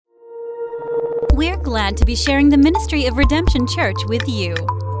We're glad to be sharing the ministry of Redemption Church with you.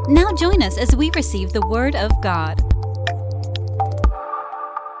 Now join us as we receive the Word of God.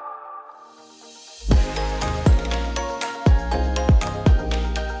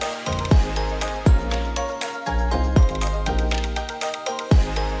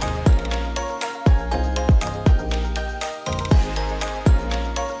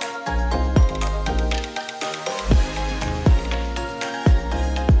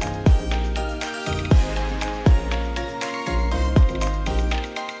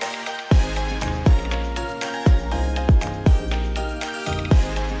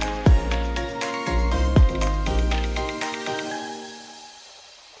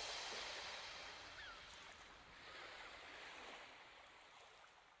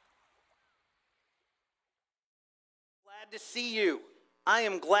 Glad to see you. I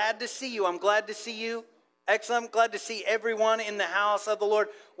am glad to see you. I'm glad to see you. Excellent. I'm glad to see everyone in the house of the Lord.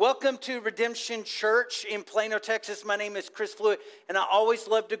 Welcome to Redemption Church in Plano, Texas. My name is Chris Fluitt, and I always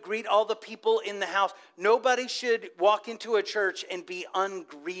love to greet all the people in the house. Nobody should walk into a church and be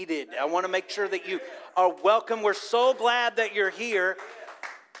ungreeted. I want to make sure that you are welcome. We're so glad that you're here.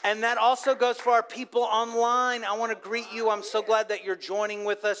 And that also goes for our people online. I want to greet you. I'm so glad that you're joining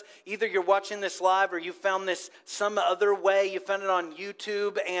with us. Either you're watching this live or you found this some other way. You found it on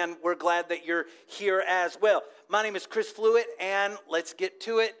YouTube, and we're glad that you're here as well. My name is Chris Fluitt, and let's get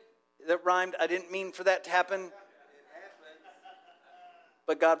to it. That rhymed. I didn't mean for that to happen.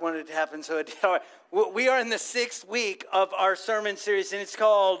 But God wanted it to happen, so it did. All right. We are in the 6th week of our sermon series, and it's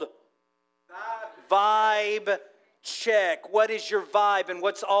called Vibe Check. What is your vibe and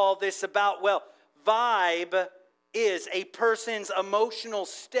what's all this about? Well, vibe is a person's emotional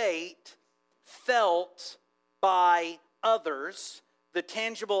state felt by others, the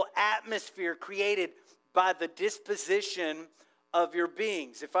tangible atmosphere created by the disposition of your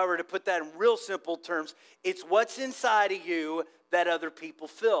beings. If I were to put that in real simple terms, it's what's inside of you that other people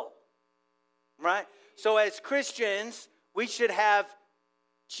feel, right? So as Christians, we should have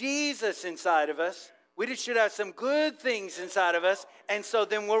Jesus inside of us. We just should have some good things inside of us. And so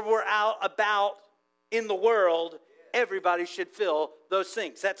then when we're out about in the world, everybody should feel those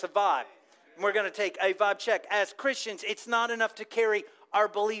things. That's a vibe. And we're going to take a vibe check. As Christians, it's not enough to carry our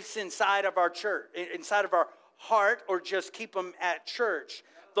beliefs inside of our church, inside of our heart, or just keep them at church.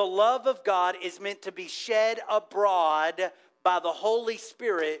 The love of God is meant to be shed abroad by the Holy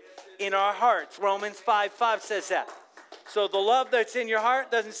Spirit in our hearts. Romans 5:5 says that. So the love that's in your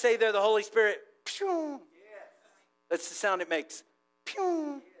heart doesn't say there the Holy Spirit. Pew. That's the sound it makes.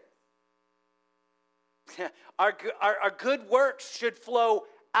 Pew. Our good works should flow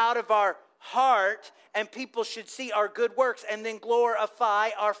out of our heart, and people should see our good works and then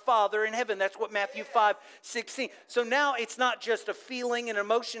glorify our Father in heaven. That's what Matthew 5:16. So now it's not just a feeling and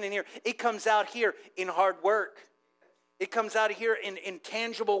emotion in here. It comes out here in hard work. It comes out here in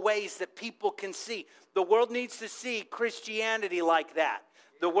tangible ways that people can see. The world needs to see Christianity like that.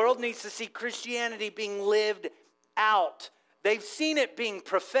 The world needs to see Christianity being lived out. They've seen it being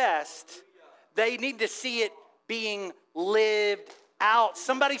professed. They need to see it being lived out.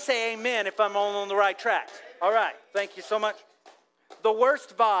 Somebody say amen if I'm on the right track. All right. Thank you so much. The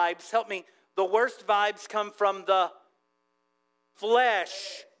worst vibes, help me. The worst vibes come from the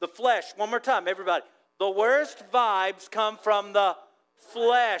flesh. The flesh. One more time, everybody. The worst vibes come from the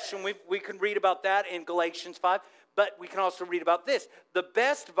flesh. And we can read about that in Galatians 5. But we can also read about this. The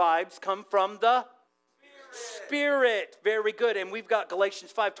best vibes come from the Spirit. Very good. And we've got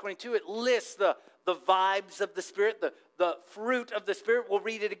Galatians 5:22. It lists the vibes of the Spirit, the fruit of the Spirit. We'll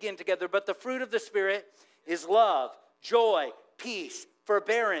read it again together. But the fruit of the Spirit is love, joy, peace,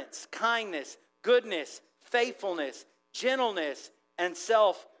 forbearance, kindness, goodness, faithfulness, gentleness, and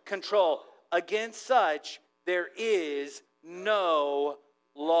self-control. Against such, there is no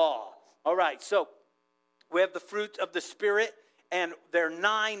law. All right, so we have the fruit of the Spirit, and there are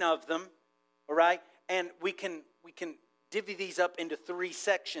 9 of them, all right? And we can divvy these up into 3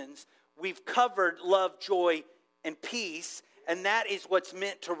 sections. We've covered love, joy, and peace, and that is what's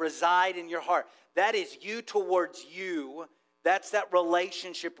meant to reside in your heart. That is you towards you. That's that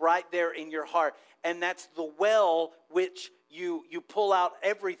relationship right there in your heart. And that's the well which you pull out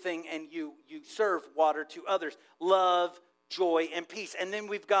everything and you serve water to others. Love, joy, and peace. And then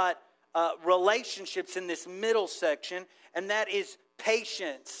we've got relationships in this middle section, and that is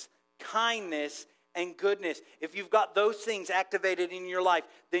patience, kindness, and goodness. If you've got those things activated in your life,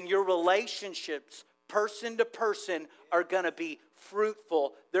 then your relationships, person to person, are going to be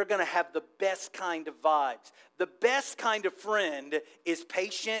fruitful. They're going to have the best kind of vibes. The best kind of friend is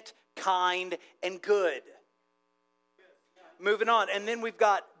patient, kind, and good. Moving on. And then we've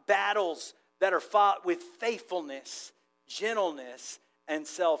got battles that are fought with faithfulness, gentleness, and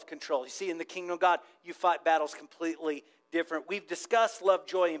self-control. You see, in the kingdom of God, you fight battles completely different. We've discussed love,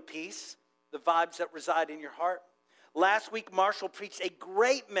 joy, and peace, the vibes that reside in your heart. Last week, Marshall preached a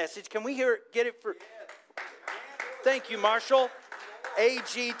great message. Can we get it for... Thank you, Marshall.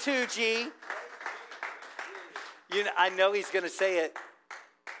 AG2G. You know, I know he's going to say it.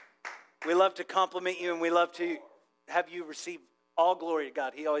 We love to compliment you, and we love to have you receive all glory to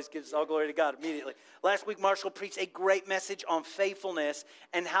God. He always gives all glory to God immediately. Last week, Marshall preached a great message on faithfulness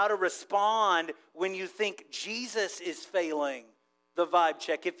and how to respond when you think Jesus is failing. The vibe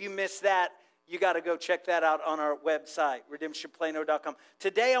check. If you missed that, you got to go check that out on our website, redemptionplano.com.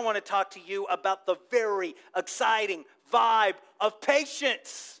 Today, I want to talk to you about the very exciting vibe of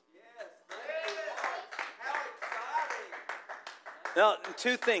patience. Now,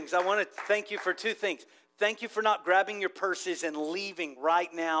 two things. I want to thank you for two things. Thank you for not grabbing your purses and leaving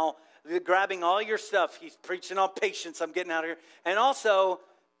right now, grabbing all your stuff. He's preaching on patience. I'm getting out of here. And also,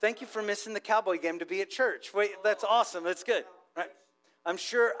 thank you for missing the Cowboy game to be at church. Wait, that's awesome. That's good. Right? I'm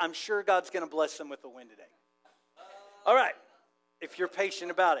sure God's going to bless them with a win today. All right, if you're patient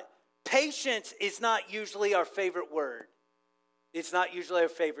about it. Patience is not usually our favorite word. It's not usually our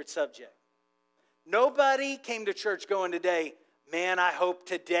favorite subject. Nobody came to church going today, man, I hope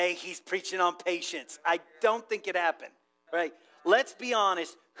today he's preaching on patience. I don't think it happened, right? Let's be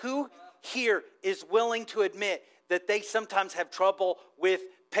honest. Who here is willing to admit that they sometimes have trouble with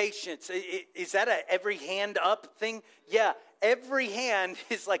patience? Is that a every hand up thing? Yeah, every hand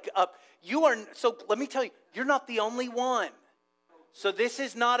is like up. So let me tell you, you're not the only one. So this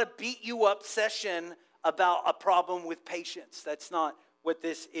is not a beat you up session about a problem with patience. That's not what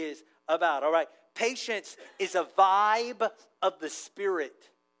this is about, all right? Patience is a vibe of the Spirit.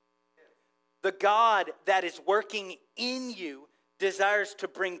 The God that is working in you desires to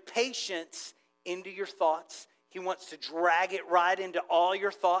bring patience into your thoughts. He wants to drag it right into all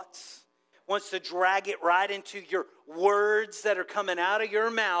your thoughts. Wants to drag it right into your words that are coming out of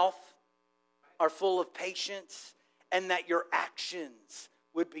your mouth are full of patience, and that your actions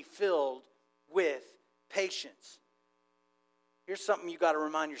would be filled with patience. Here's something you got to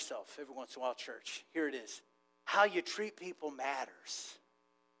remind yourself every once in a while, church. Here it is. How you treat people matters.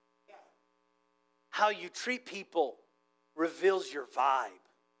 How you treat people reveals your vibe.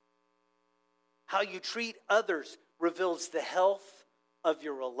 How you treat others reveals the health of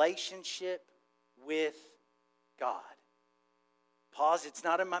your relationship with God. Pause, it's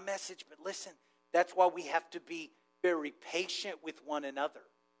not in my message, but listen, that's why we have to be very patient with one another.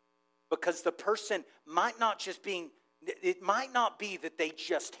 Because the person might not be that they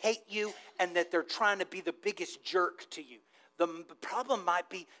just hate you and that they're trying to be the biggest jerk to you. The problem might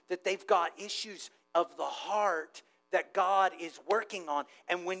be that they've got issues of the heart that God is working on.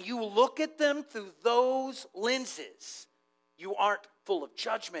 And when you look at them through those lenses, you aren't full of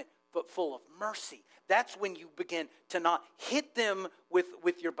judgment, but full of mercy. That's when you begin to not hit them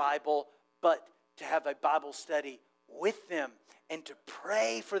with your Bible, but to have a Bible study with them and to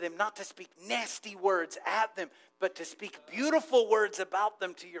pray for them, not to speak nasty words at them, but to speak beautiful words about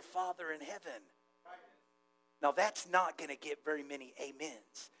them to your Father in heaven. Now, that's not going to get very many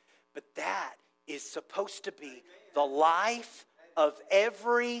amens, but that is supposed to be the life of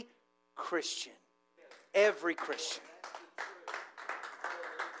every Christian. Every Christian.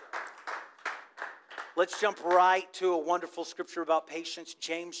 Let's jump right to a wonderful scripture about patience.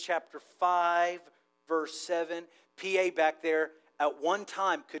 James chapter 5, verse 7. PA back there at one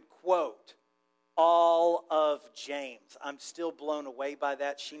time could quote all of James. I'm still blown away by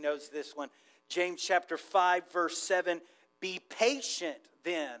that. She knows this one. James chapter 5, verse 7. Be patient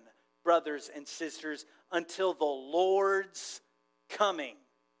then, brothers and sisters, until the Lord's coming.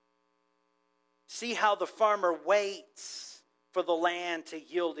 See how the farmer waits for the land to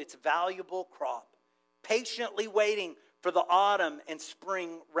yield its valuable crop, patiently waiting for the autumn and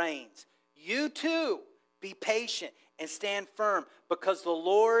spring rains. You too, be patient and stand firm, because the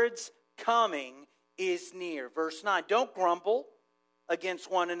Lord's coming is near. Verse 9, don't grumble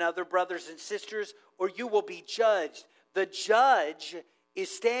against one another, brothers and sisters, or you will be judged. The judge is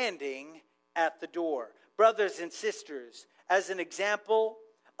standing at the door. Brothers and sisters, as an example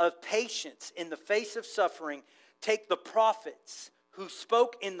of patience in the face of suffering, take the prophets who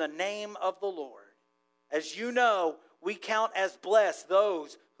spoke in the name of the Lord. As you know, we count as blessed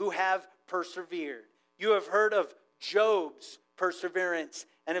those who have persevered. You have heard of Job's perseverance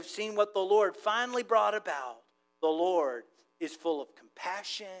and have seen what the Lord finally brought about. The Lord is full of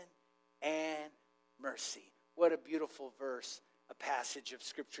compassion and mercy. What a beautiful verse, a passage of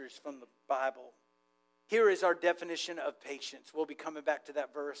scriptures from the Bible. Here is our definition of patience. We'll be coming back to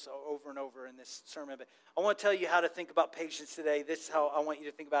that verse over and over in this sermon. But I want to tell you how to think about patience today. This is how I want you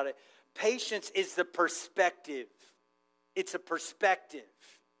to think about it. Patience is the perspective. It's a perspective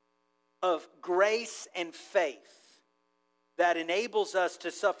of grace and faith that enables us to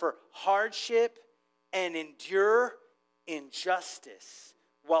suffer hardship and endure injustice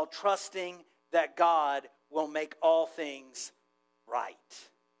while trusting that God will make all things right.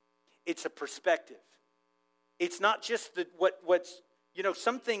 It's a perspective. It's not just what's,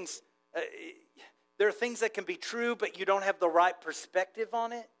 some things, there are things that can be true, but you don't have the right perspective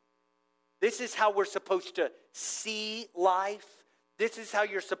on it. This is how we're supposed to see life. This is how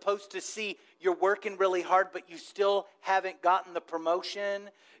you're supposed to see you're working really hard, but you still haven't gotten the promotion.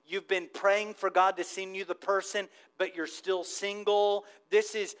 You've been praying for God to send you the person, but you're still single.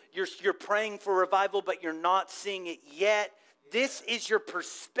 This is, you're praying for revival, but you're not seeing it yet. This is your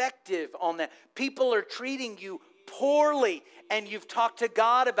perspective on that. People are treating you poorly, and you've talked to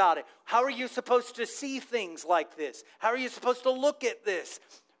God about it. How are you supposed to see things like this? How are you supposed to look at this?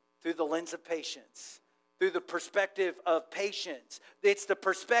 Through the lens of patience, through the perspective of patience. It's the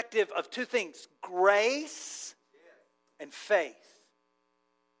perspective of two things, grace and faith,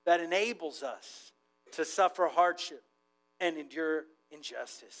 that enables us to suffer hardship and endure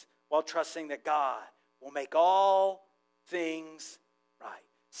injustice while trusting that God will make all things right.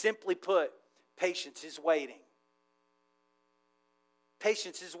 Simply put, patience is waiting.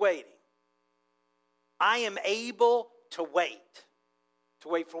 Patience is waiting. I am able to wait. To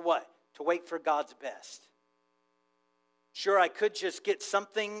wait for what? To wait for God's best. Sure, I could just get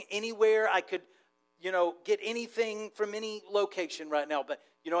something anywhere. I could, get anything from any location right now. But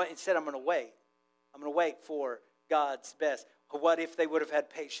you know what? Instead, I'm going to wait. I'm going to wait for God's best. What if they would have had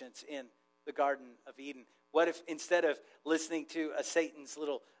patience in the Garden of Eden? What if instead of listening to Satan's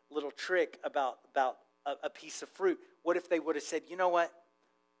little trick about a piece of fruit, what if they would have said, you know what?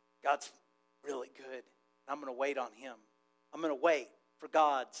 God's really good. I'm going to wait on him. I'm going to wait for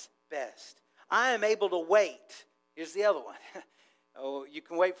God's best. I am able to wait. Here's the other one. Oh, you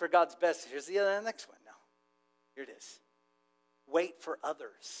can wait for God's best. Here's the next one. No. Here it is. Wait for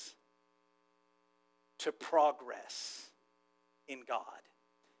others to progress in God.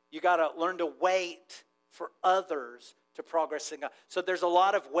 You got to learn to wait for others to progress in God. So there's a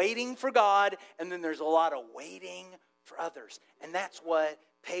lot of waiting for God, and then there's a lot of waiting for others. And that's what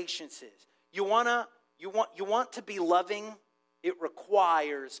patience is. You want to be loving. It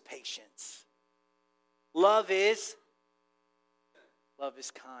requires patience. Love is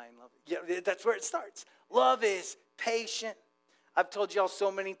kind. That's where it starts. Love is patient. I've told y'all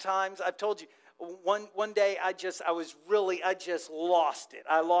so many times. I've told you one day I just lost it.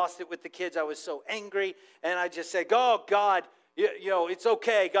 I lost it with the kids. I was so angry, and I just said, "Oh God, it's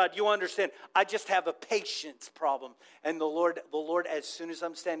okay, God, you understand. I just have a patience problem." And the Lord, as soon as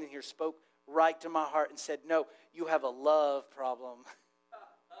I'm standing here, spoke right to my heart and said, "No, you have a love problem."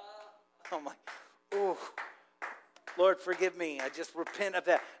 I'm like, "Oh, Lord, forgive me. I just repent of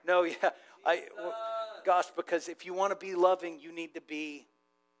that." No, gosh, because if you want to be loving, you need to be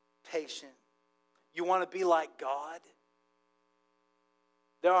patient. You want to be like God?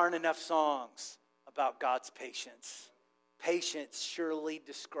 There aren't enough songs about God's patience. Patience surely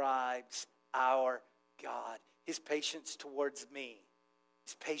describes our God. His patience towards me.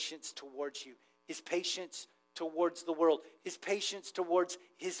 His patience towards you. His patience towards the world. His patience towards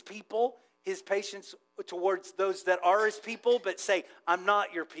his people. His patience towards those that are his people but say, "I'm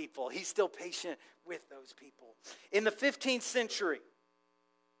not your people." He's still patient with those people. In the 15th century,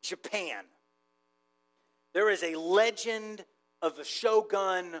 Japan, there is a legend of a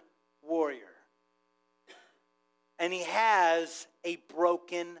shogun warrior. And he has a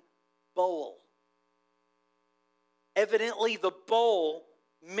broken bowl. Evidently, the bowl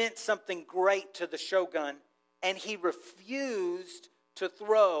meant something great to the shogun, and he refused to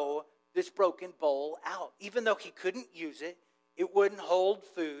throw this broken bowl out. Even though he couldn't use it, it wouldn't hold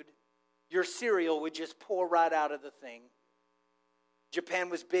food. Your cereal would just pour right out of the thing. Japan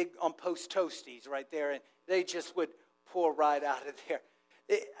was big on Post Toasties right there, and they just would pour right out of there.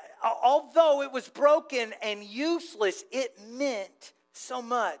 Although it was broken and useless, it meant so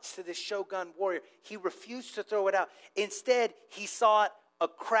much to this shogun warrior. He refused to throw it out. Instead, he sought a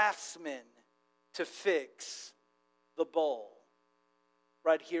craftsman to fix the bowl.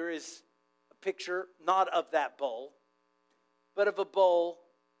 Right here is a picture, not of that bowl, but of a bowl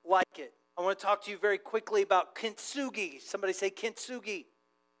like it. I want to talk to you very quickly about kintsugi. Somebody say kintsugi.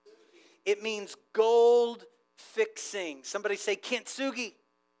 It means gold fixing. Somebody say kintsugi.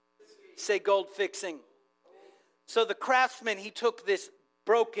 Say gold fixing. So the craftsman, he took this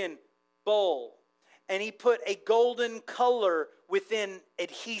broken bowl and he put a golden color within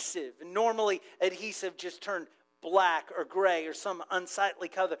adhesive. And normally adhesive just turned black or gray or some unsightly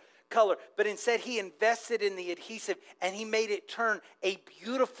color. But instead he invested in the adhesive and he made it turn a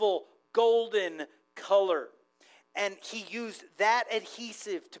beautiful golden color. And he used that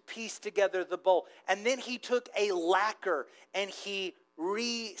adhesive to piece together the bowl. And then he took a lacquer and he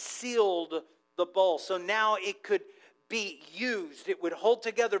resealed the bowl. So now it could be used. It would hold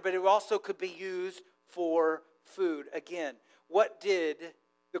together, but it also could be used for food. Again, what did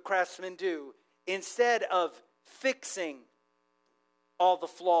the craftsman do? Instead of fixing all the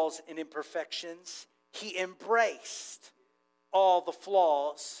flaws and imperfections, he embraced all the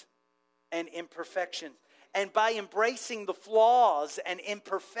flaws and imperfections. And by embracing the flaws and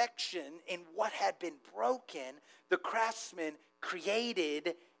imperfection in what had been broken, the craftsman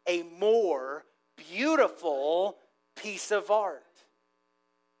created a more beautiful piece of art.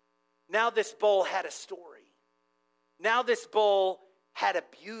 Now this bowl had a story. Now this bowl had a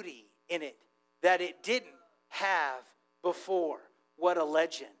beauty in it that it didn't have before. What a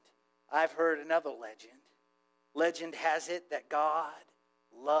legend. I've heard another legend. Legend has it that God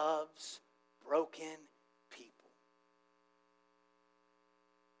loves broken people.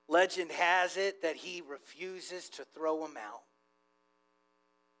 Legend has it that he refuses to throw them out.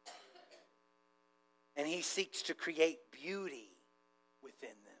 And he seeks to create beauty within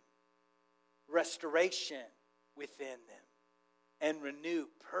them, restoration within them, and renew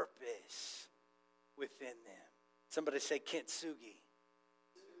purpose within them. Somebody say kintsugi.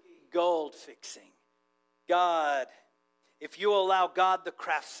 Gold fixing. God, if you allow God the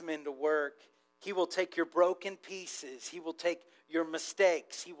craftsman to work, he will take your broken pieces. He will take your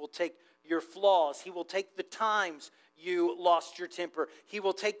mistakes. He will take your flaws. He will take the times you lost your temper. He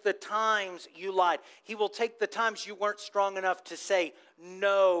will take the times you lied. He will take the times you weren't strong enough to say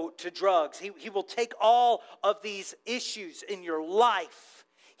no to drugs. He will take all of these issues in your life.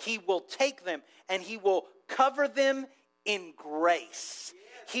 He will take them and he will cover them in grace.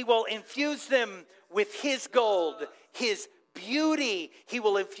 He will infuse them with his gold, his beauty. He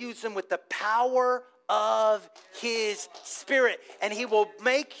will infuse them with the power of his Spirit. And he will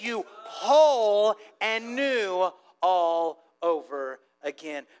make you whole and new all over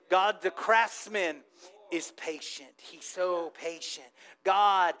again. God, the craftsman, is patient. He's so patient.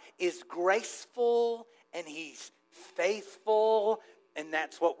 God is graceful and he's faithful. And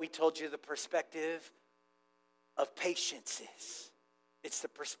that's what we told you the perspective of patience is. It's the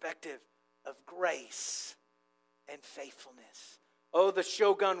perspective of grace and faithfulness. Oh, the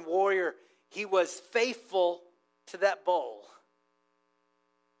Shogun warrior, he was faithful to that bowl,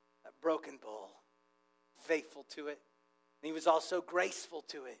 that broken bowl, faithful to it. And he was also graceful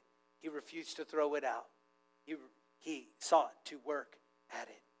to it. He refused to throw it out. He sought to work at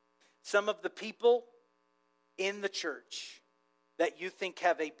it. Some of the people in the church that you think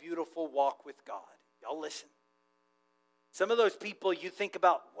have a beautiful walk with God, y'all listen. Some of those people you think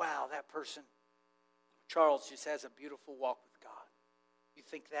about, wow, that person, Charles, just has a beautiful walk with God. You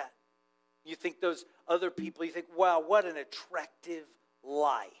think that? You think those other people, you think, wow, what an attractive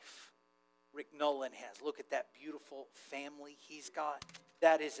life Rick Nolan has. Look at that beautiful family he's got.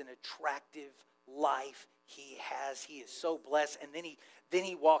 That is an attractive life he has. He is so blessed. And then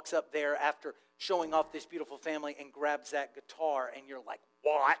he walks up there after showing off this beautiful family and grabs that guitar, and you're like,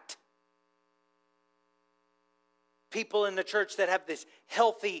 what? People in the church that have this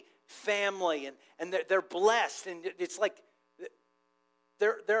healthy family and they're blessed, and it's like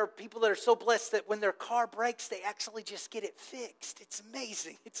there are people that are so blessed that when their car breaks, they actually just get it fixed. It's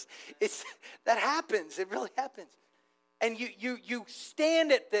amazing. It's that happens. It really happens. And you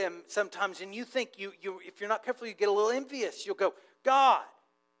stand at them sometimes, and you think you if you're not careful, you get a little envious. You'll go, God,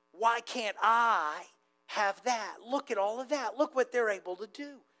 why can't I have that? Look at all of that. Look what they're able to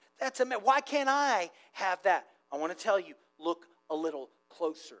do. That's amazing. Why can't I have that? I want to tell you, look a little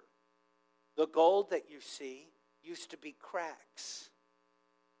closer. The gold that you see used to be cracks.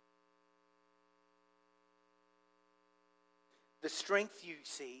 The strength you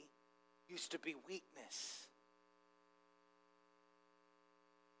see used to be weakness.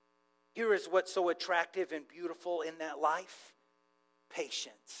 Here is what's so attractive and beautiful in that life.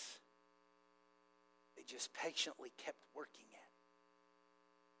 Patience. They just patiently kept working at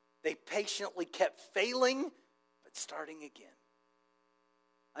it. They patiently kept failing, but starting again.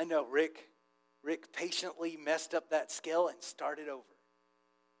 I know Rick patiently messed up that scale and started over.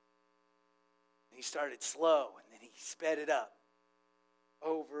 And he started slow, and then he sped it up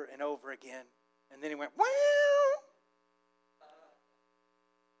over and over again. And then he went, wow.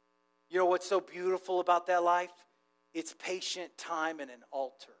 You know what's so beautiful about that life? It's patient time and an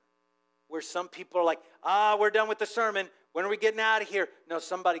altar. where some people are like, we're done with the sermon. When are we getting out of here? No,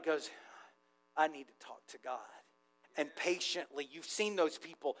 somebody goes, I need to talk to God. And patiently, you've seen those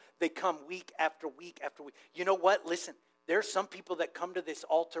people. They come week after week after week. You know what? Listen, there are some people that come to this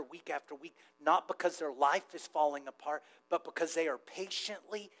altar week after week, not because their life is falling apart, but because they are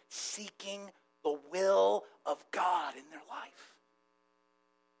patiently seeking the will of God in their life.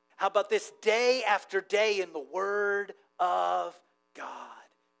 How about this? Day after day in the Word of God.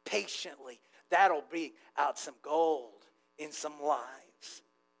 Patiently. That'll bring out some gold in some lives.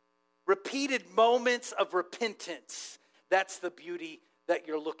 Repeated moments of repentance. That's the beauty that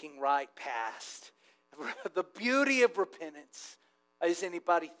you're looking right past. The beauty of repentance. Is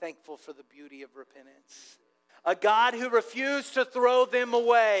anybody thankful for the beauty of repentance? A God who refused to throw them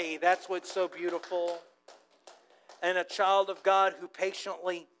away. That's what's so beautiful. And a child of God who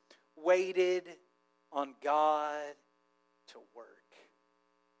patiently waited on God to work.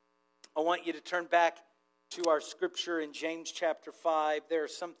 I want you to turn back to our scripture in James chapter 5. There are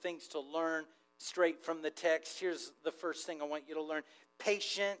some things to learn straight from the text. Here's the first thing I want you to learn.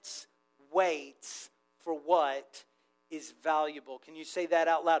 Patience waits for what is valuable. Can you say that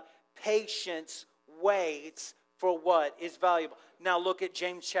out loud? Patience waits for what is valuable. Now look at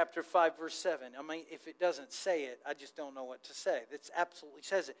James chapter 5 verse 7. I mean, if it doesn't say it, I just don't know what to say. It absolutely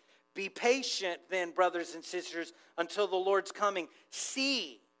says it. Be patient then, brothers and sisters, until the Lord's coming.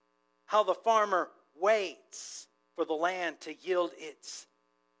 See how the farmer waits for the land to yield its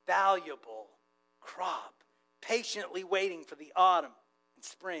valuable crop, patiently waiting for the autumn and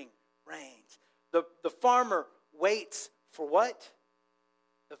spring rains. The farmer waits for what?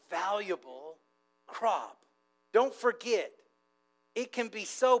 The valuable crop. Don't forget, it can be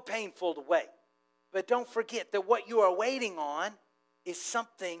so painful to wait, but don't forget that what you are waiting on is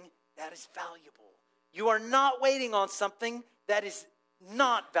something that is valuable. You are not waiting on something that is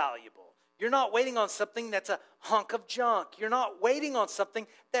not valuable. You're not waiting on something that's a hunk of junk. You're not waiting on something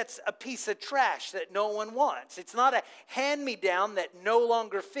that's a piece of trash that no one wants. It's not a hand-me-down that no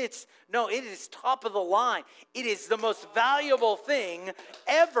longer fits. No, it is top of the line. It is the most valuable thing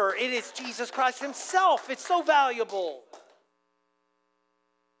ever. It is Jesus Christ himself. It's so valuable.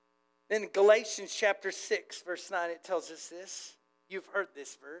 In Galatians chapter 6, verse 9, it tells us this. You've heard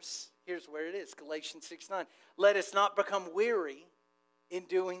this verse. Here's where it is, Galatians 6:9. Let us not become weary in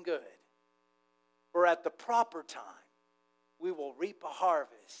doing good. For at the proper time, we will reap a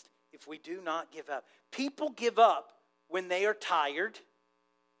harvest if we do not give up. People give up when they are tired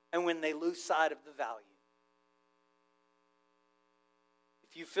and when they lose sight of the value.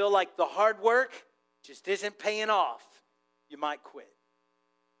 If you feel like the hard work just isn't paying off, you might quit.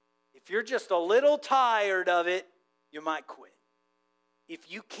 If you're just a little tired of it, you might quit.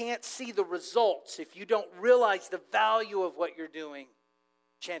 If you can't see the results, if you don't realize the value of what you're doing,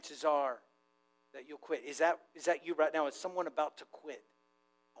 chances are that you'll quit. Is that you right now? Is someone about to quit?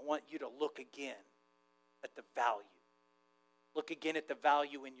 I want you to look again at the value. Look again at the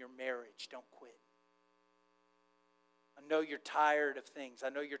value in your marriage. Don't quit. I know you're tired of things. I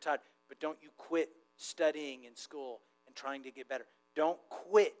know you're tired, but don't you quit studying in school and trying to get better. Don't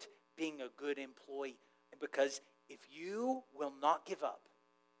quit being a good employee, because if you will not give up,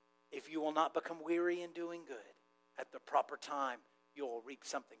 if you will not become weary in doing good, at the proper time, you will reap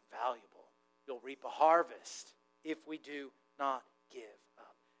something valuable. You'll reap a harvest if we do not give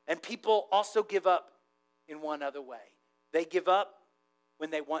up. And people also give up in one other way. They give up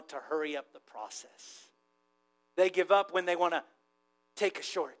when they want to hurry up the process. They give up when they want to take a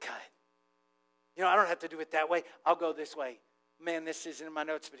shortcut. You know, I don't have to do it that way. I'll go this way. Man, this isn't in my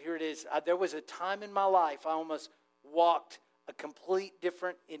notes, but here it is. There was a time in my life I almost walked a complete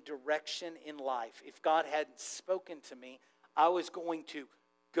different direction in life. If God hadn't spoken to me, I was going to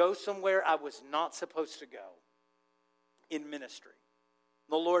go somewhere I was not supposed to go in ministry.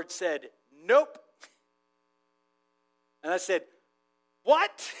 The Lord said, nope. And I said,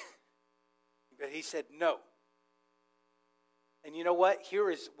 what? But he said, no. And you know what?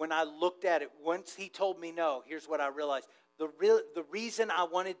 Here is when I looked at it. Once he told me no, here's what I realized. The reason I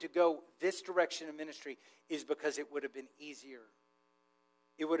wanted to go this direction in ministry is because it would have been easier.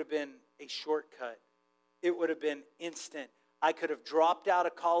 It would have been a shortcut. It would have been instant. I could have dropped out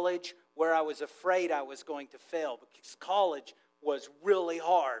of college where I was afraid I was going to fail, because college was really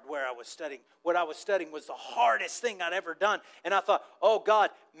hard where I was studying. What I was studying was the hardest thing I'd ever done. And I thought, oh God,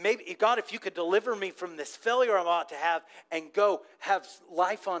 maybe God, if you could deliver me from this failure I'm about to have and go have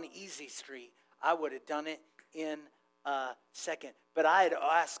life on easy street, I would have done it in a second. But I had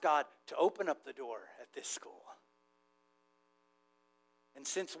asked God to open up the door at this school. And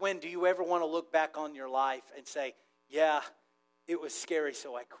since when do you ever want to look back on your life and say, yeah, it was scary,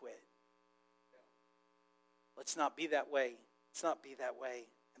 so I quit? Let's not be that way. Let's not be that way.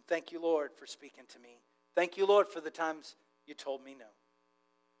 And thank you, Lord, for speaking to me. Thank you, Lord, for the times you told me no.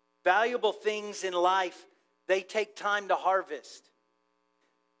 Valuable things in life, they take time to harvest.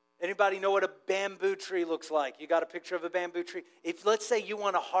 Anybody know what a bamboo tree looks like? You got a picture of a bamboo tree? If let's say you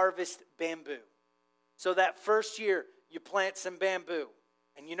want to harvest bamboo. So that first year you plant some bamboo.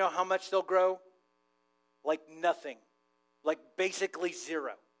 And you know how much they'll grow? Like nothing. Like basically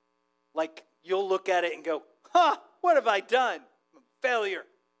zero. Like you'll look at it and go, what have I done? I'm a failure.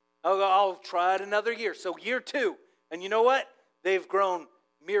 I'll try it another year. So year 2. And you know what? They've grown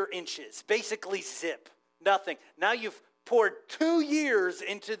mere inches. Basically zip. Nothing. Now you've poured 2 years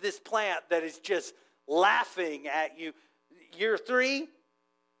into this plant that is just laughing at you. Year 3,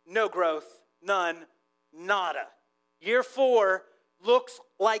 no growth, none, nada. Year 4 looks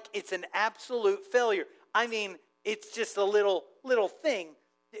like it's an absolute failure. I mean, it's just a little thing.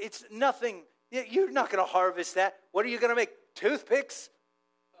 It's nothing. You're not going to harvest that. What are you going to make? Toothpicks?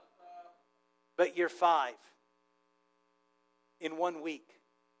 But year 5, in 1 week,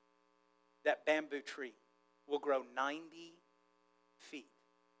 that bamboo tree will grow 90 feet.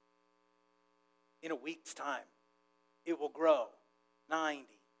 In a week's time, it will grow 90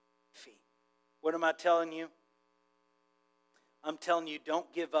 feet. What am I telling you? I'm telling you,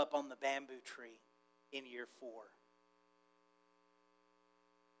 don't give up on the bamboo tree in year 4.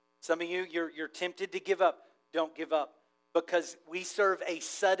 Some of you, you're tempted to give up. Don't give up. Because we serve a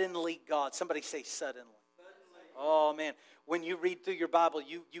suddenly God. Somebody say suddenly. Oh, man. When you read through your Bible,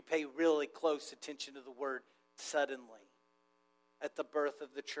 you pay really close attention to the word suddenly. At the birth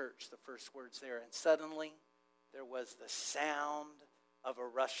of the church, the first words there. And suddenly, there was the sound of a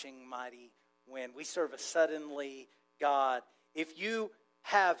rushing mighty wind. We serve a suddenly God. If you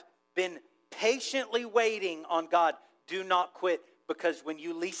have been patiently waiting on God, do not quit. Because when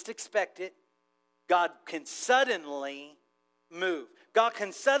you least expect it, God can suddenly move. God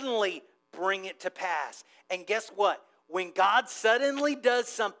can suddenly bring it to pass. And guess what? When God suddenly does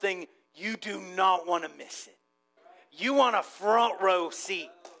something, you do not want to miss it. You want a front row seat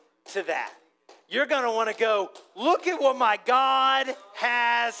to that. You're going to want to go, look at what my God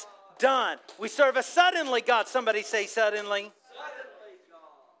has done. We serve a suddenly God. Somebody say suddenly. Suddenly God.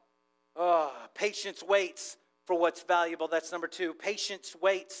 Oh, patience waits for what's valuable. That's number 2. Patience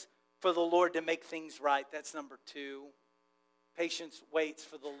waits for the Lord to make things right. That's number 2. Patience waits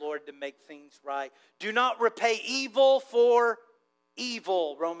for the Lord to make things right. Do not repay evil for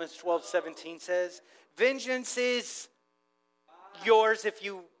evil. Romans 12:17 says, vengeance is yours if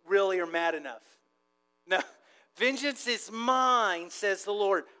you really are mad enough. No, vengeance is mine, says the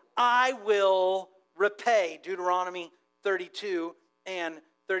Lord. I will repay. Deuteronomy 32 and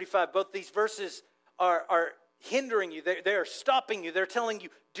 35. Both these verses are hindering you. They are stopping you. They're telling you,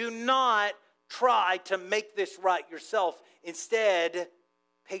 do not try to make this right yourself. Instead,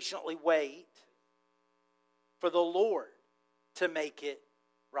 patiently wait for the Lord to make it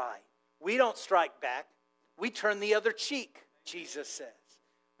right. We don't strike back. We turn the other cheek, Jesus says.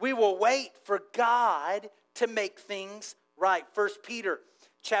 We will wait for God to make things right. 1 Peter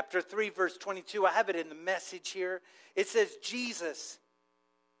chapter 3, verse 22. I have it in the Message here. It says, Jesus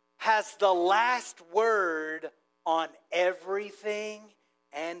has the last word on everything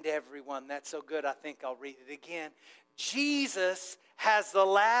and everyone. That's so good, I think I'll read it again. Jesus has the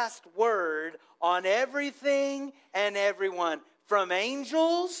last word on everything and everyone. From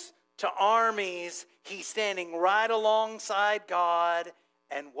angels to armies, he's standing right alongside God,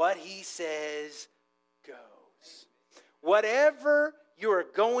 and what he says goes. Whatever you are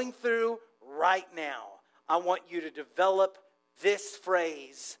going through right now, I want you to develop this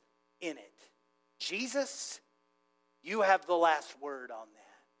phrase in it. Jesus, you have the last word on that.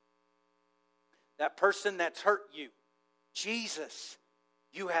 That person that's hurt you, Jesus,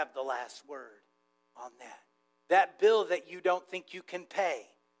 you have the last word on that. That bill that you don't think you can pay,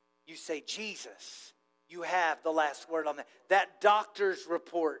 you say, Jesus, you have the last word on that. That doctor's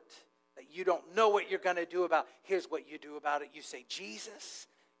report that you don't know what you're going to do about, here's what you do about it. You say, Jesus,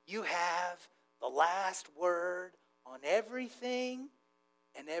 you have the last word on everything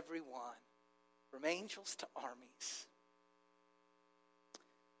and everyone, from angels to armies.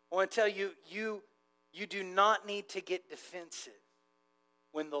 I want to tell you, you do not need to get defensive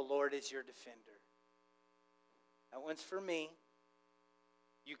when the Lord is your defender. That one's for me.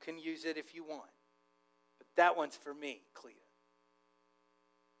 You can use it if you want. But that one's for me, Cleta.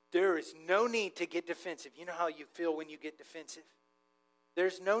 There is no need to get defensive. You know how you feel when you get defensive?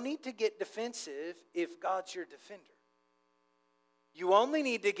 There's no need to get defensive if God's your defender. You only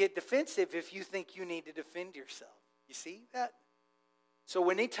need to get defensive if you think you need to defend yourself. You see that? So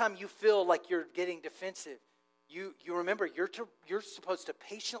anytime you feel like you're getting defensive, You remember, you're supposed to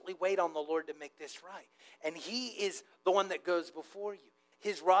patiently wait on the Lord to make this right. And he is the one that goes before you.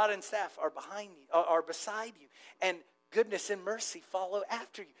 His rod and staff are behind you, are beside you. And goodness and mercy follow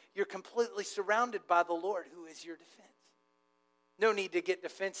after you. You're completely surrounded by the Lord, who is your defense. No need to get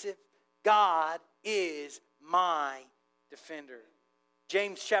defensive. God is my defender.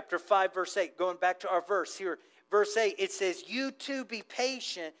 James chapter 5, verse 8, going back to our verse here. Verse 8, it says, you too be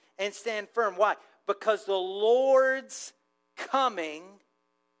patient and stand firm. Why? Because the Lord's coming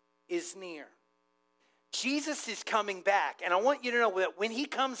is near. Jesus is coming back. And I want you to know that when he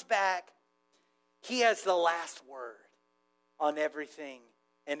comes back, he has the last word on everything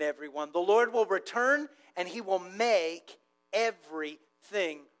and everyone. The Lord will return and he will make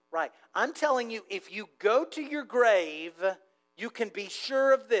everything right. I'm telling you, if you go to your grave, you can be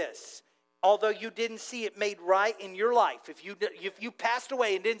sure of this. Although you didn't see it made right in your life, if you passed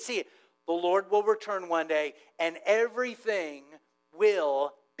away and didn't see it, the Lord will return one day and everything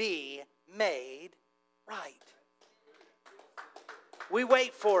will be made right. We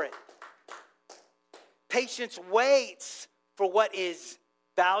wait for it. Patience waits for what is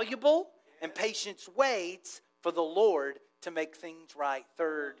valuable, and patience waits for the Lord to make things right.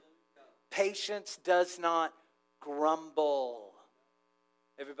 Third, patience does not grumble.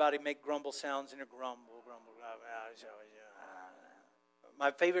 Everybody make grumble sounds in a grumble. My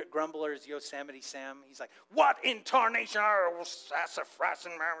favorite grumbler is Yosemite Sam. He's like, what in tarnation are sassafras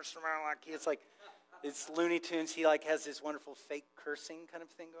and like it's like, it's Looney Tunes. He like has this wonderful fake cursing kind of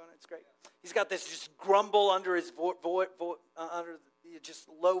thing going on. It's great. He's got this just grumble under his under just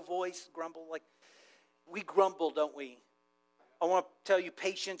low voice grumble. Like we grumble, don't we? I want to tell you,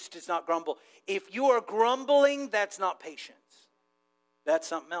 patience does not grumble. If you are grumbling, that's not patience. That's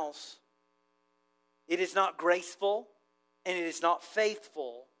something else. It is not graceful and it is not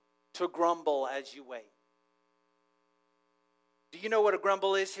faithful to grumble as you wait. Do you know what a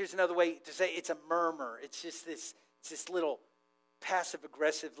grumble is? Here's another way to say it. It's a murmur. It's just this little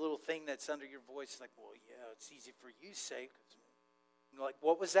passive-aggressive little thing that's under your voice. It's like, well, yeah, it's easy for you to say. You're like,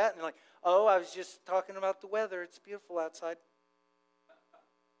 what was that? And you're like, oh, I was just talking about the weather. It's beautiful outside.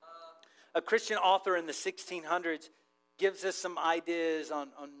 A Christian author in the 1600s gives us some ideas on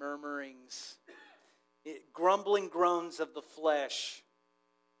murmurings. Grumbling groans of the flesh.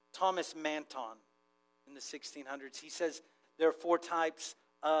 Thomas Manton in the 1600s, he says there are 4 types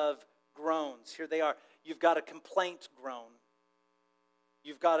of groans. Here they are. You've got a complaint groan.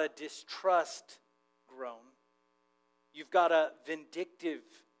 You've got a distrust groan. You've got a vindictive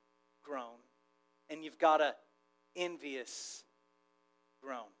groan. And you've got a envious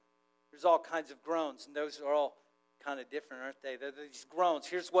groan. There's all kinds of groans, and those are all kind of different, aren't they? They're these groans.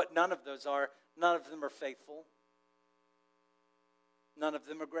 Here's what none of those are. None of them are faithful. None of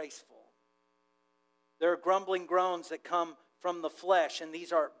them are graceful. There are grumbling groans that come from the flesh, and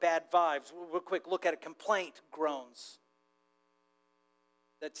these are bad vibes. Real quick, look at it. Complaint groans.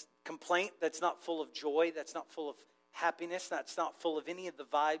 That's complaint. That's not full of joy. That's not full of happiness. That's not full of any of the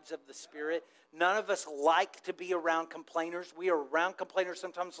vibes of the Spirit. None of us like to be around complainers. We are around complainers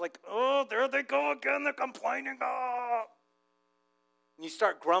sometimes like, oh, there they go again. They're complaining. Oh. And you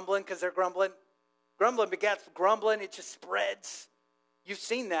start grumbling because they're grumbling. Grumbling begets grumbling. It just spreads. You've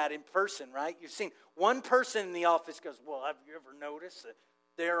seen that in person, right? You've seen one person in the office goes, well, have you ever noticed that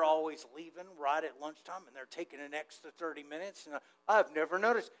they're always leaving right at lunchtime and they're taking an extra 30 minutes? And I've never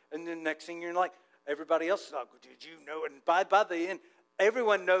noticed. And then next thing you're like, everybody else is like, well, did you know? And by the end,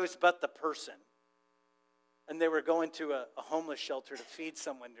 everyone knows but the person. And they were going to a homeless shelter to feed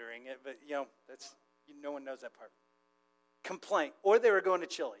someone during it, but no one knows that part. Complaint. Or they were going to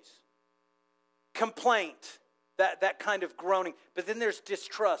Chili's. Complaint. That kind of groaning. But then there's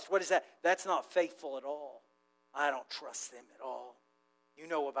distrust. What is that? That's not faithful at all. I don't trust them at all. You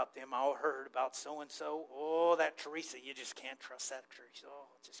know about them. I heard about so-and-so. Oh, that Teresa. You just can't trust that Teresa. Oh,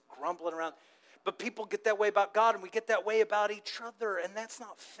 just grumbling around. But people get that way about God, and we get that way about each other, and that's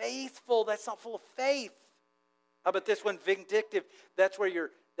not faithful. That's not full of faith. How about this one? Vindictive. That's where your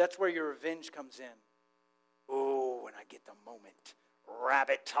revenge comes in. Oh, when I get the moment.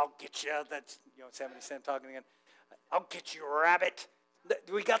 Rabbit, I'll get you. That's, Yosemite Sam talking again. I'll get you, rabbit.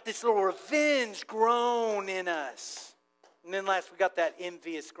 We got this little revenge groan in us. And then last, we got that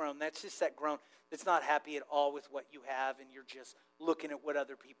envious groan. That's just that groan that's not happy at all with what you have, and you're just looking at what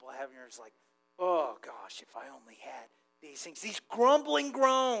other people have, and you're just like, oh, gosh, if I only had these things. These grumbling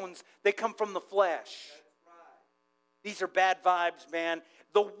groans, they come from the flesh. That's right. These are bad vibes, man.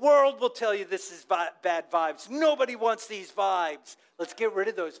 The world will tell you this is bad vibes. Nobody wants these vibes. Let's get rid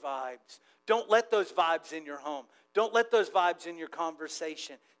of those vibes. Don't let those vibes in your home. Don't let those vibes in your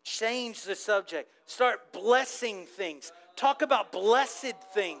conversation. Change the subject. Start blessing things. Talk about blessed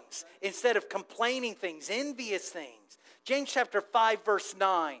things instead of complaining things, envious things. James chapter 5, verse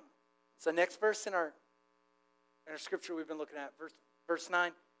 9. It's the next verse in our scripture we've been looking at. Verse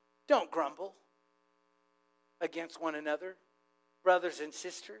 9. Don't grumble against one another, brothers and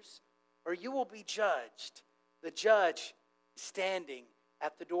sisters, or you will be judged. The judge standing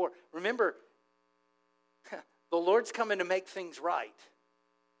at the door. Remember, the Lord's coming to make things right.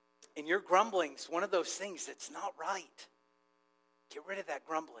 And your grumbling's one of those things that's not right. Get rid of that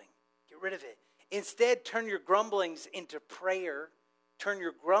grumbling. Get rid of it. Instead, turn your grumblings into prayer. Turn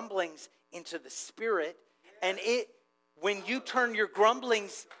your grumblings into the Spirit. And when you turn your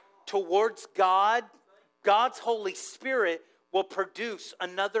grumblings towards God, God's Holy Spirit will produce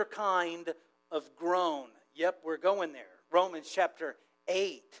another kind of groan. Yep, we're going there. Romans chapter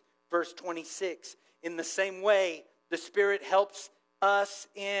 8, verse 26. In the same way, the Spirit helps us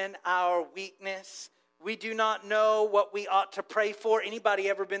in our weakness. We do not know what we ought to pray for. Anybody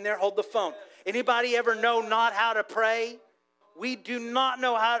ever been there? Hold the phone. Anybody ever know not how to pray? We do not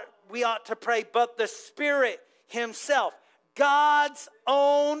know how we ought to pray, but the Spirit Himself, God's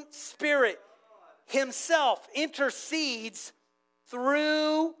own Spirit Himself, intercedes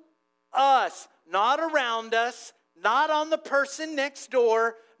through us, not around us, not on the person next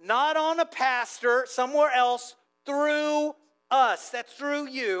door, not on a pastor somewhere else, through us. That's through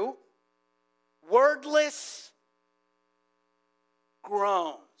you. Wordless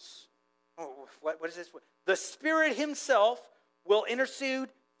groans. Oh, what is this? The Spirit Himself will intercede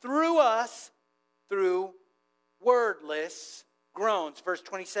through us through wordless groans. Verse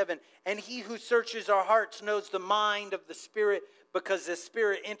 27, and He who searches our hearts knows the mind of the Spirit, because the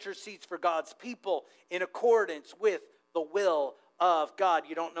Spirit intercedes for God's people in accordance with the will of God.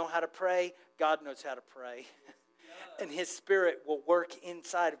 You don't know how to pray? God knows how to pray. And His Spirit will work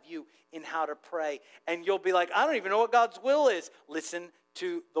inside of you in how to pray. And you'll be like, I don't even know what God's will is. Listen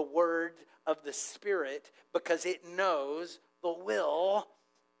to the word of the Spirit, because it knows the will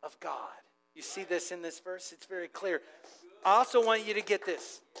of God. You see this in this verse? It's very clear. I also want you to get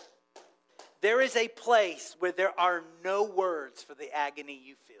this. There is a place where there are no words for the agony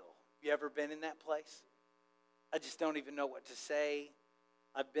you feel. You ever been in that place? I just don't even know what to say.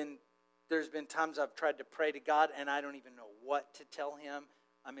 There's been times I've tried to pray to God and I don't even know what to tell Him.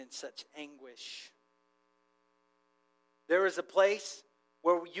 I'm in such anguish. There is a place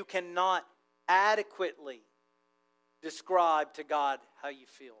where you cannot adequately describe to God how you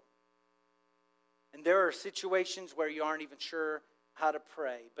feel. And there are situations where you aren't even sure how to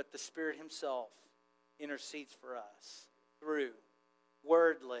pray, but the Spirit Himself intercedes for us through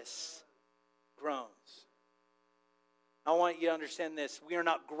wordless groans. I want you to understand this. We are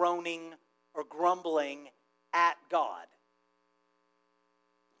not groaning or grumbling at God.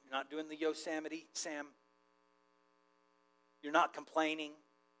 You're not doing the Yosemite Sam. You're not complaining.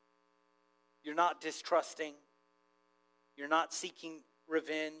 You're not distrusting. You're not seeking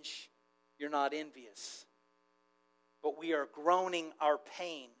revenge. You're not envious. But we are groaning our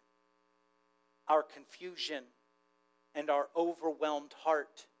pain, our confusion, and our overwhelmed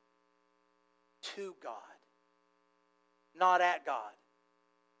heart to God. Not at God,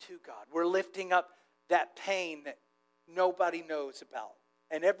 to God. We're lifting up that pain that nobody knows about.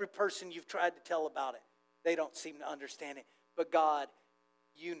 And every person you've tried to tell about it, they don't seem to understand it. But God,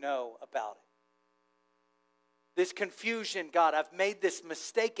 you know about it. This confusion, God, I've made this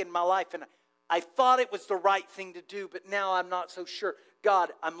mistake in my life and I thought it was the right thing to do, but now I'm not so sure.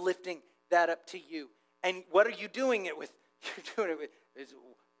 God, I'm lifting that up to you. And what are you doing it with? You're doing it with,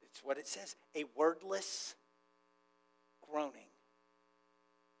 it's what it says, a wordless groaning.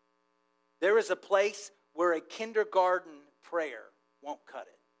 There is a place where a kindergarten prayer won't cut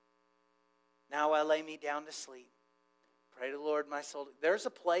it. Now I lay me down to sleep. Pray to the Lord my soul. There's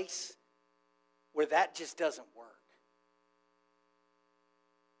a place where that just doesn't work.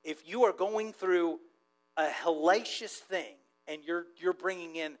 If you are going through a hellacious thing and you're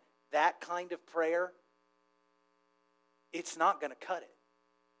bringing in that kind of prayer, it's not going to cut it.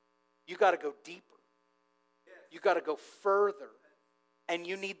 You got to go deeper. You got to go further. And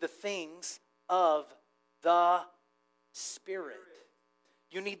you need the things of the Spirit.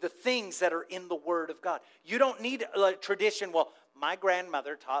 You need the things that are in the Word of God. You don't need a tradition. Well, my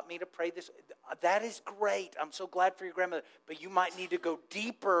grandmother taught me to pray this. That is great. I'm so glad for your grandmother. But you might need to go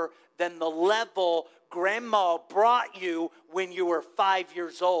deeper than the level grandma brought you when you were 5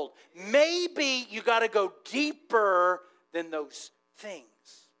 years old. Maybe you got to go deeper than those things.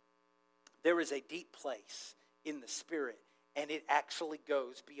 There is a deep place in the Spirit and it actually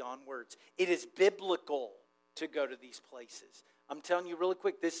goes beyond words. It is biblical to go to these places. I'm telling you really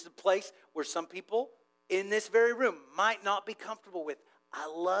quick, this is a place where some people in this very room might not be comfortable with. I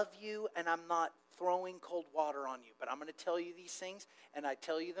love you, and I'm not throwing cold water on you, but I'm going to tell you these things, and I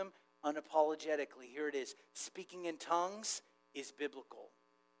tell you them unapologetically. Here it is. Speaking in tongues is biblical.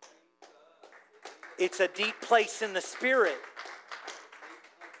 It's a deep place in the Spirit.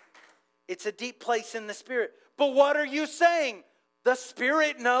 It's a deep place in the Spirit. But what are you saying? The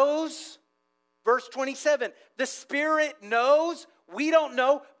Spirit knows. Verse 27, the Spirit knows. We don't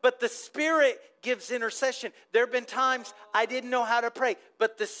know, but the Spirit gives intercession. There have been times I didn't know how to pray,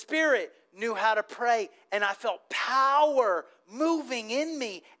 but the Spirit knew how to pray, and I felt power moving in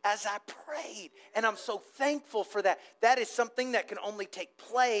me as I prayed, and I'm so thankful for that. That is something that can only take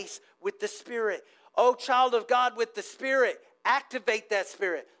place with the Spirit. Oh, child of God, with the Spirit, activate that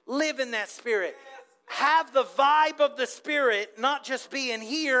Spirit. Live in that Spirit. Have the vibe of the Spirit, not just be in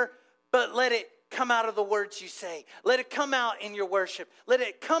here, but let it come out of the words you say. Let it come out in your worship. Let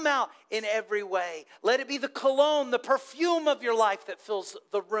it come out in every way. Let it be the cologne, the perfume of your life that fills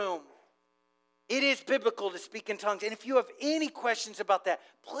the room. It is biblical to speak in tongues. And if you have any questions about that,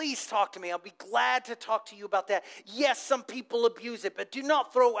 please talk to me. I'll be glad to talk to you about that. Yes, some people abuse it, but do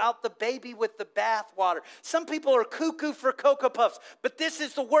not throw out the baby with the bathwater. Some people are cuckoo for Cocoa Puffs, but this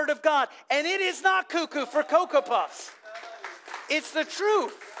is the Word of God, and it is not cuckoo for Cocoa Puffs. It's the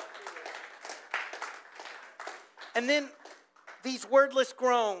truth. And then these wordless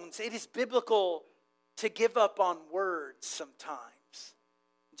groans, it is biblical to give up on words sometimes.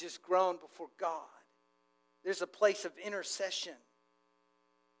 Just groan before God. There's a place of intercession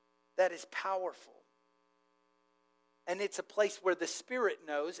that is powerful. And it's a place where the Spirit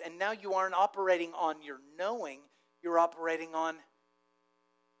knows, and now you aren't operating on your knowing, you're operating on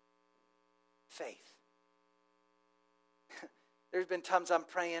faith. There's been times I'm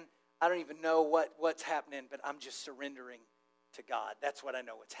praying, I don't even know what's happening, but I'm just surrendering to God. That's what I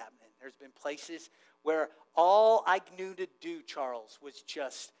know what's happening. There's been places where all I knew to do, Charles, was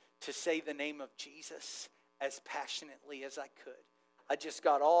just to say the name of Jesus as passionately as I could. I just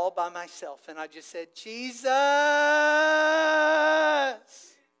got all by myself and I just said, Jesus.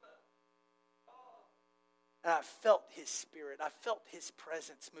 And I felt His Spirit. I felt His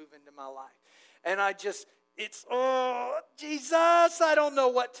presence move into my life. And Jesus, I don't know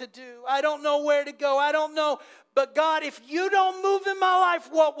what to do. I don't know where to go. I don't know. But God, if you don't move in my life,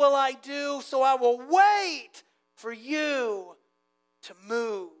 what will I do? So I will wait for you to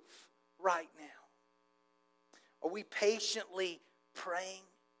move right now. Are we patiently praying?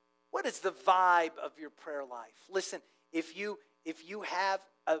 What is the vibe of your prayer life? Listen, if you have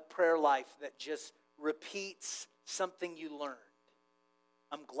a prayer life that just repeats something you learned,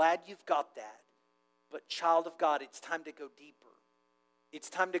 I'm glad you've got that. But child of God, it's time to go deeper. It's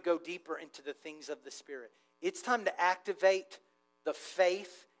time to go deeper into the things of the Spirit. It's time to activate the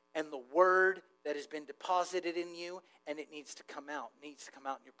faith and the word that has been deposited in you, and it needs to come out. It needs to come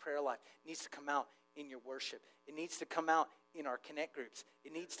out in your prayer life. It needs to come out in your worship. It needs to come out in our connect groups.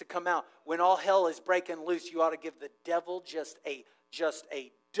 It needs to come out when all hell is breaking loose. You ought to give the devil just a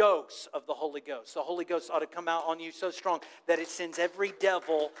dose of the Holy Ghost. The Holy Ghost ought to come out on you so strong that it sends every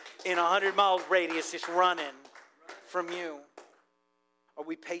devil in a 100-mile radius just running from you. Are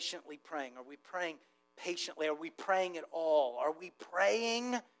we patiently praying? Are we praying patiently? Are we praying at all? Are we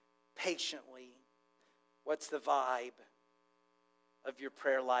praying patiently? What's the vibe of your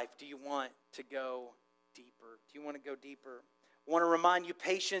prayer life? Do you want to go deeper? Do you want to go deeper? I want to remind you,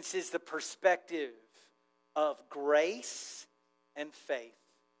 patience is the perspective of grace and faith.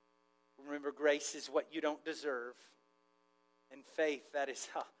 Remember, grace is what you don't deserve. And faith, that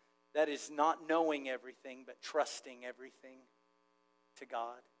is not knowing everything, but trusting everything to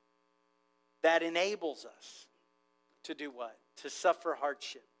God. That enables us to do what? To suffer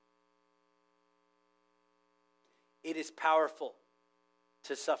hardship. It is powerful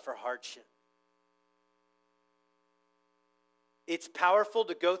to suffer hardship. It's powerful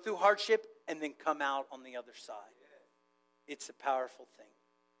to go through hardship and then come out on the other side. It's a powerful thing.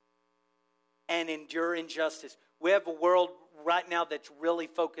 And endure injustice. We have a world right now that's really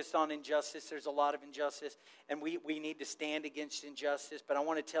focused on injustice. There's a lot of injustice, and we need to stand against injustice. But I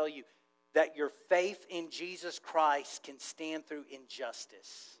want to tell you that your faith in Jesus Christ can stand through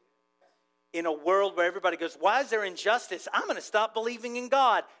injustice. In a world where everybody goes, why is there injustice? I'm going to stop believing in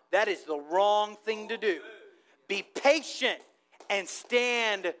God. That is the wrong thing to do. Be patient and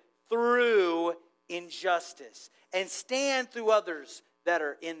stand through injustice. And stand through others that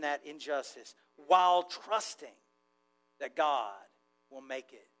are in that injustice while trusting that God will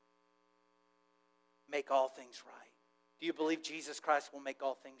make all things right. Do you believe Jesus Christ will make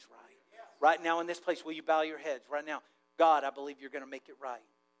all things right? Right now in this place, will you bow your heads? Right now, God, I believe you're going to make it right.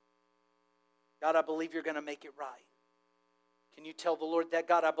 God, I believe you're going to make it right. Can you tell the Lord that?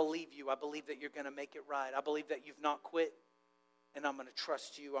 God, I believe you. I believe that you're going to make it right. I believe that you've not quit. And I'm going to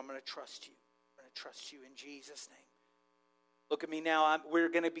trust you. I'm going to trust you. I'm going to trust you in Jesus' name. Look at me now. We're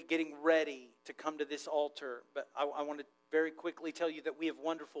going to be getting ready to come to this altar. But I want to very quickly tell you that we have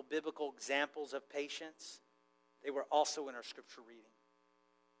wonderful biblical examples of patience. They were also in our scripture reading.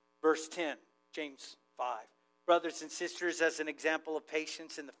 Verse 10, James 5. Brothers and sisters, as an example of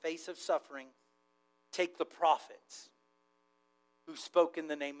patience in the face of suffering, take the prophets who spoke in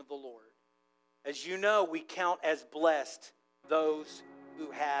the name of the Lord. As you know, we count as blessed those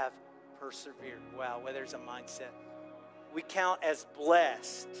who have persevered. Wow, well, there's a mindset. We count as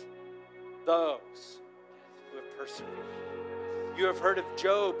blessed those who have persevered. You have heard of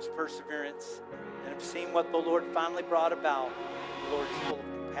Job's perseverance and have seen what the Lord finally brought about. The Lord is full of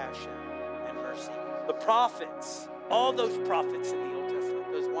compassion and mercy. The prophets, all those prophets in the Old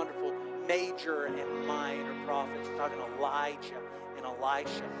Testament, those wonderful major and minor prophets. We're talking Elijah and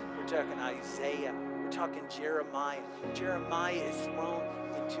Elisha. We're talking Isaiah. We're talking Jeremiah. Jeremiah is thrown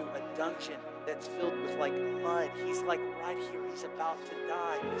into a dungeon that's filled with like mud. He's like right here. He's about to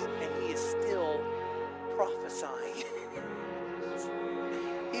die. And he is still prophesying.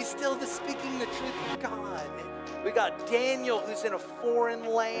 He's still speaking the truth of God. We got Daniel, who's in a foreign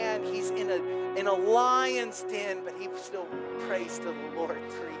land. He's in a lion's den, but he still prays to the Lord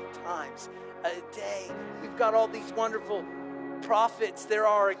 3 times a day. We've got all these wonderful prophets. There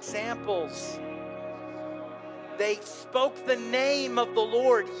are examples. They spoke the name of the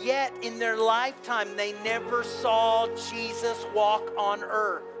Lord, yet in their lifetime they never saw Jesus walk on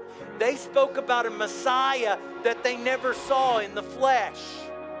earth. They spoke about a Messiah that they never saw in the flesh.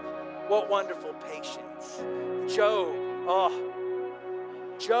 What wonderful patience. Job,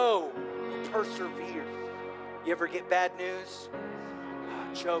 Job who persevered. You ever get bad news?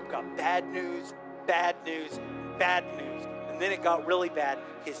 Job got bad news, bad news, bad news. And then it got really bad.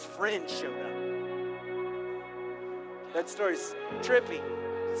 His friends showed up. That story's trippy.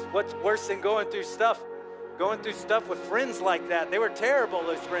 It's what's worse than going through stuff with friends like that. They were terrible,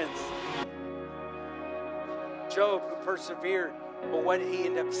 those friends. Job, who persevered. But what did he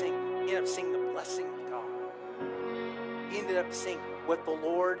end up seeing? He ended up seeing the blessing of God. He ended up seeing what the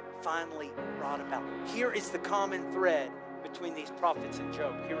Lord finally brought about. Here is the common thread between these prophets and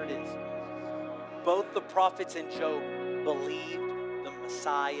Job. Here it is. Both the prophets and Job believed the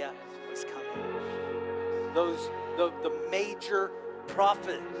Messiah was coming. The major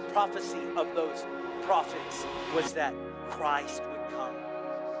prophecy of those prophets was that Christ would come.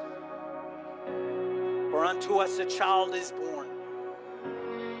 For unto us a child is born,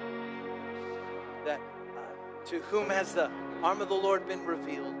 that to whom has the arm of the Lord been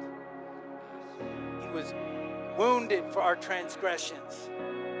revealed. He was wounded for our transgressions.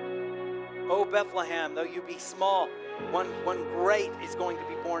 O Bethlehem, though you be small, one great is going to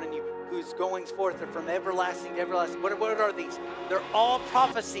be born in you, whose goings forth are from everlasting to everlasting. What are these? They're all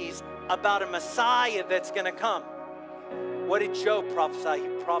prophecies about a Messiah that's going to come. What did Job prophesy? He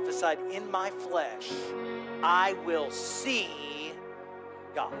prophesied, in my flesh, I will see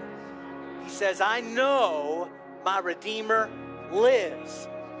God. He says, I know my Redeemer lives.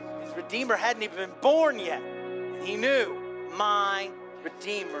 His Redeemer hadn't even been born yet. And he knew my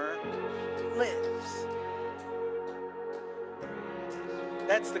Redeemer lives.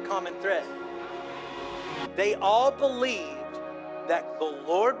 That's the common thread. They all believed that the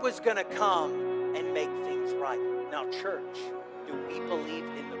Lord was going to come and make things right. Now, church, do we believe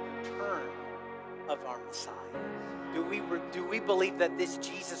in the return of our Messiah? Do we believe that this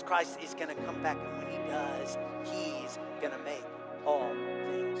Jesus Christ is going to come back, and when he does, he's going to make all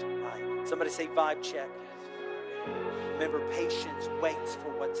things right? Somebody say vibe check. Remember, patience waits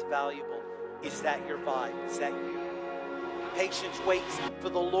for what's valuable. Is that your vibe? Is that you? Patience waits for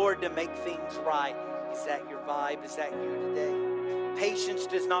the Lord to make things right. Is that your vibe? Is that you today? Patience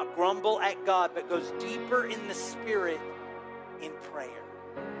does not grumble at God, but goes deeper in the Spirit in prayer.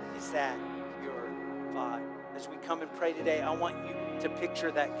 Is that your vibe? As we come and pray today, I want you to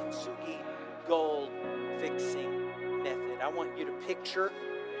picture that Kintsugi gold fixing method. I want you to picture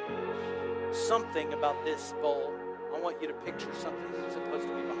something about this bowl. I want you to picture something that's supposed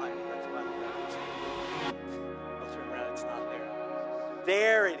to be behind me. That's what I'm I'll turn around. It's not there.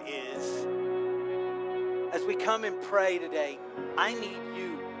 There it is. As we come and pray today, I need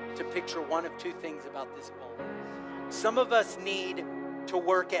you to picture one of two things about this bowl. Some of us need to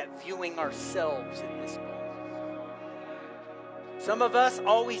work at viewing ourselves in this bowl. Some of us,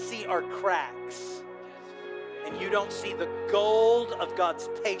 all we see are cracks. and you don't see the gold of God's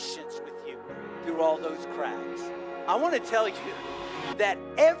patience with you through all those cracks. I want to tell you that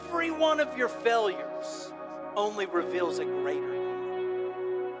every one of your failures only reveals a greater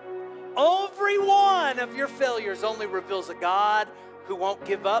God. Every one of your failures only reveals a God who won't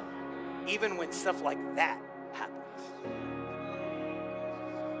give up even when stuff like that happens.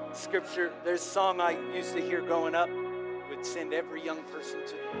 Scripture, there's a song I used to hear growing up, would send every young person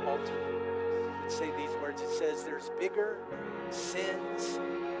to the altar. It would say these words. It says, there's bigger sins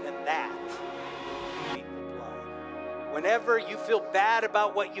than that beneath the blood. Whenever you feel bad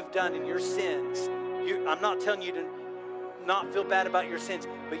about what you've done in your sins, I'm not telling you to not feel bad about your sins,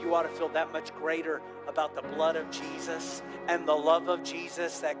 but you ought to feel that much greater about the blood of Jesus and the love of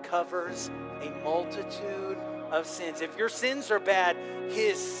Jesus that covers a multitude of sins. If your sins are bad,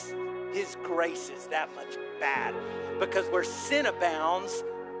 His grace is that much bad. Because where sin abounds,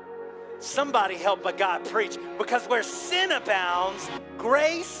 somebody help a God preach. Because where sin abounds,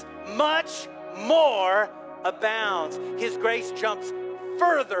 grace much more abounds. His grace jumps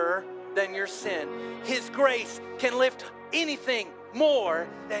further than your sin. His grace can lift anything more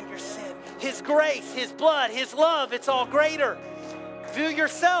than your sin. His grace, His blood, His love, it's all greater. View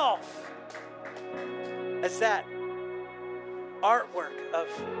yourself as that artwork of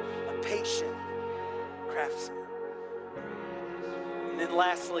a patient craftsman. And then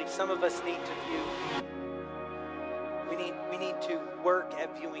lastly, some of us need to view, we need to work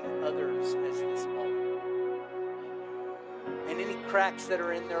at viewing others as this moment. And any cracks that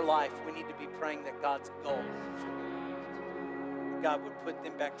are in their life, we need to be praying that God's gold would fill them. That God would put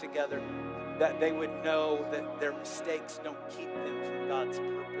them back together, that they would know that their mistakes don't keep them from God's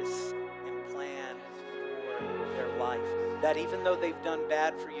purpose and plan for their life. That even though they've done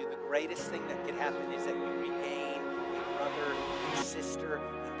bad for you, the greatest thing that could happen is that you regain a brother and sister,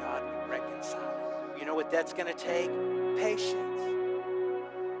 and God would reconcile you. You know what that's going to take? Patience.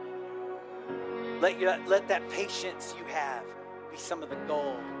 Let that patience you have be some of the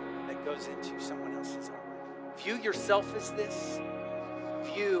gold that goes into someone else's heart. View yourself as this.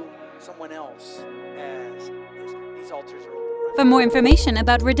 View someone else as this. These altars are open. For more information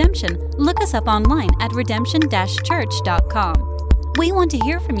about Redemption, look us up online at redemption-church.com. We want to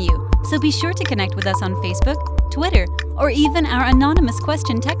hear from you, so be sure to connect with us on Facebook, Twitter, or even our anonymous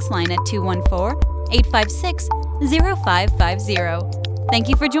question text line at 214-856-0550. Thank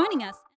you for joining us.